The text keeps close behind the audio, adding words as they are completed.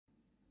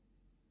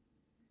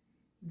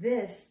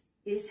This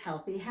is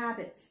Healthy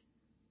Habits.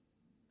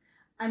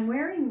 I'm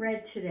wearing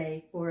red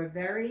today for a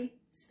very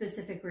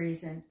specific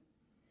reason.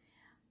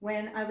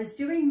 When I was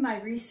doing my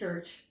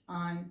research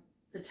on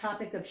the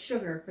topic of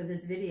sugar for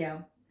this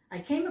video, I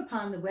came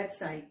upon the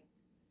website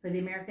for the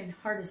American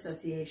Heart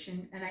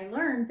Association, and I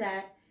learned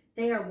that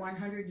they are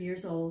 100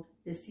 years old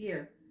this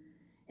year.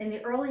 In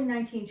the early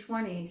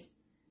 1920s,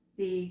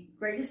 the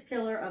greatest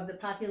killer of the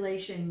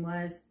population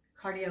was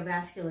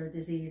cardiovascular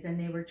disease, and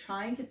they were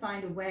trying to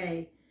find a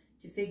way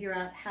to figure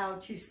out how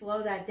to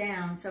slow that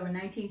down. So in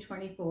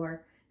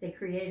 1924, they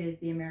created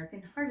the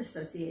American Heart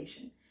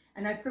Association.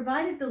 And I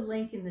provided the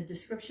link in the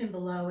description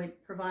below.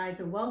 It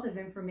provides a wealth of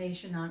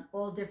information on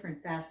all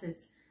different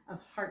facets of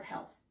heart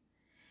health.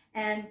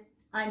 And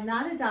I'm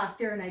not a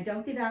doctor and I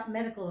don't give out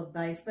medical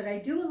advice, but I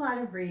do a lot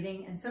of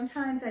reading, and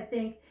sometimes I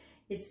think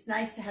it's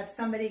nice to have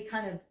somebody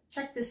kind of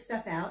check this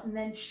stuff out and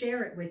then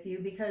share it with you,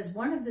 because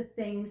one of the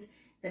things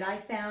that I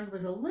found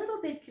was a little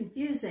bit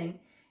confusing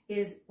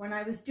is when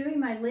I was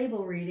doing my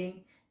label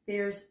reading,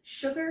 there's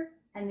sugar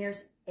and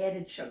there's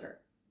added sugar,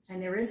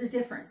 and there is a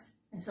difference.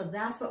 And so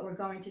that's what we're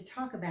going to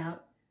talk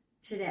about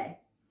today.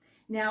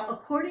 Now,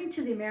 according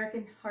to the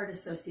American Heart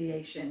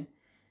Association,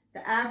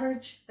 the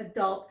average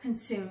adult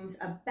consumes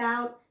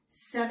about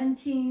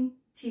 17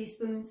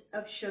 teaspoons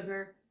of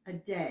sugar a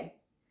day.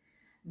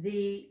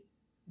 The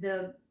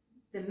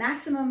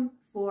maximum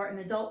for an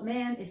adult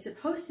man is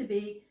supposed to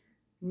be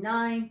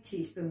 9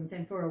 teaspoons,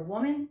 and for a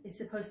woman is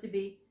supposed to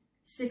be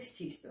 6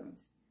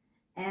 teaspoons.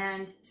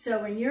 And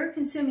so when you're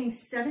consuming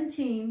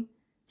 17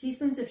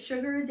 teaspoons of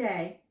sugar a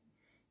day,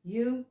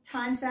 you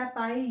times that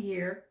by a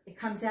year, it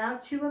comes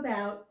out to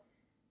about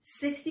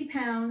 60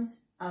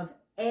 pounds of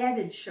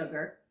added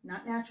sugar,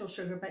 not natural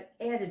sugar, but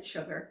added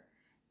sugar.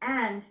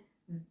 And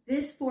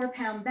this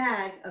 4-pound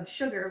bag of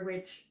sugar,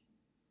 which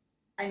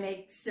I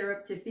make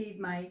syrup to feed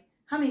my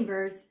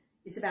hummingbirds,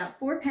 is about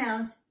 4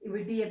 pounds. It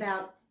would be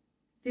about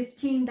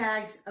 15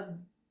 bags of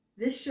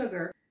this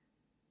sugar.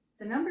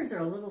 The numbers are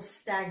a little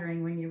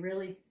staggering when you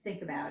really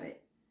think about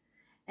it.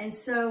 And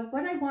so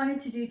what I wanted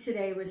to do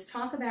today was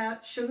talk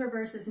about sugar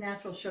versus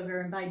natural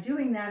sugar. And by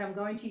doing that, I'm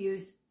going to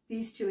use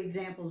these two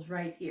examples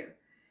right here.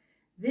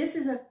 This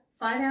is a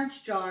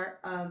 5-ounce jar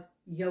of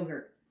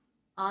yogurt.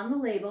 On the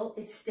label,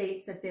 it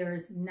states that there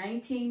is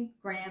 19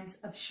 grams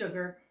of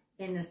sugar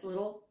in this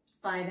little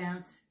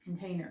 5-ounce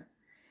container.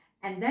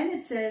 And then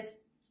it says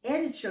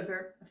added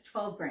sugar of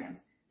 12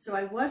 grams. So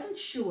I wasn't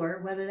sure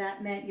whether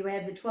that meant you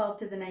add the 12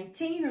 to the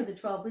 19 or the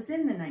 12 was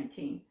in the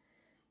 19.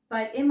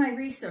 But in my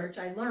research,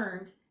 I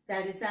learned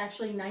that it's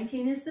actually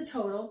 19 is the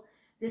total.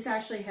 This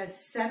actually has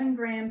 7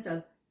 grams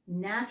of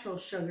natural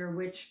sugar,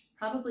 which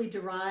probably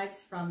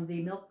derives from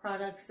the milk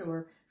products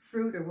or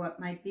fruit or what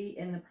might be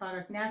in the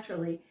product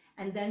naturally.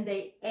 And then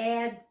they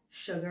add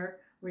sugar,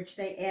 which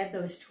they add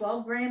those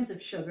 12 grams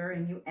of sugar,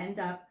 and you end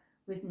up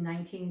with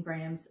 19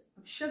 grams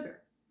of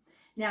sugar.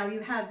 Now you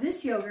have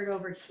this yogurt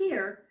over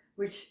here,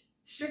 which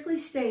strictly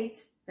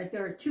states that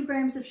there are 2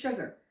 grams of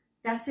sugar.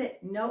 That's it.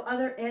 No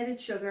other added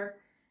sugar,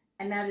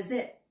 and that is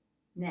it.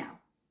 Now,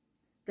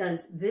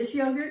 does this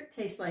yogurt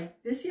taste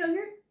like this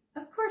yogurt?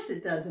 Of course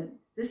it doesn't.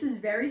 This is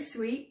very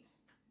sweet.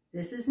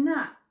 This is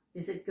not.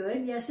 Is it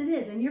good? Yes, it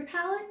is. And your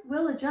palate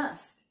will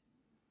adjust.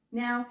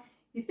 Now,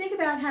 you think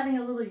about having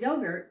a little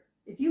yogurt.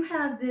 If you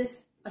have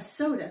this, a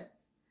soda,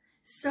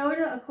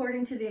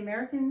 according to the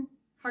American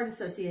Heart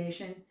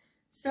Association,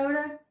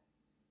 soda,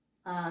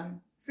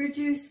 fruit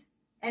juice,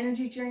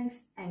 energy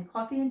drinks, and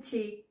coffee and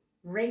tea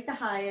rate the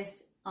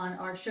highest on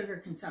our sugar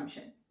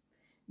consumption.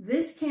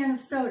 This can of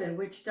soda,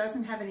 which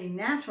doesn't have any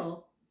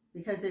natural,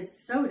 because it's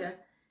soda,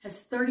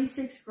 has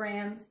 36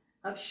 grams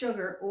of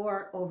sugar,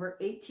 or over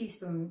 8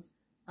 teaspoons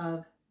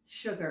of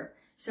sugar.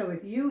 So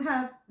if you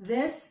have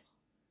this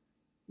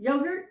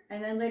yogurt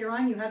and then later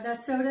on you have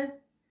that soda,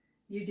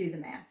 you do the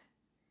math.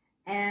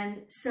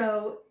 And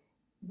so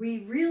we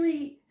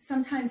really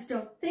sometimes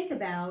don't think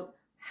about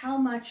how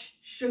much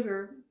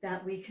sugar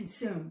that we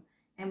consume,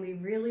 and we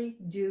really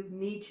do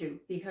need to,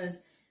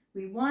 because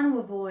we want to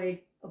avoid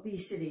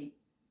obesity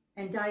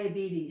and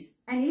diabetes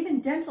and even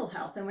dental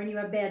health. And when you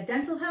have bad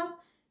dental health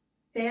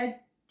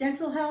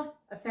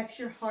affects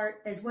your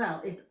heart as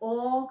well. It's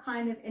all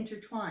kind of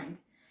intertwined.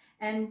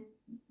 And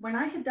when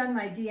I had done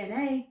my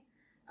DNA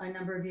a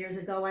number of years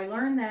ago, I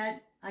learned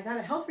that I got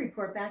a health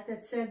report back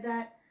that said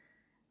that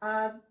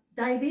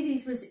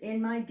diabetes was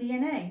in my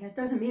DNA. That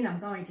doesn't mean I'm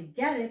going to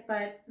get it,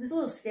 but it was a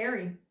little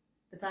scary,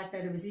 the fact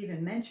that it was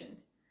even mentioned.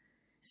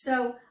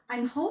 So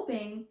I'm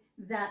hoping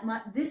that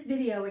this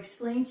video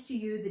explains to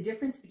you the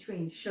difference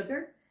between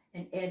sugar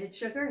and added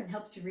sugar and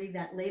helps you read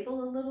that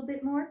label a little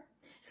bit more.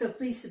 So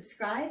please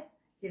subscribe,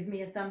 give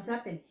me a thumbs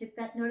up, and hit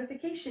that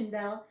notification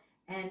bell.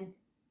 And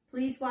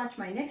please watch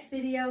my next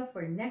video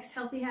for next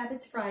Healthy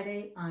Habits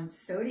Friday on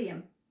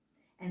sodium.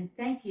 And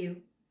thank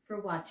you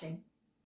for watching.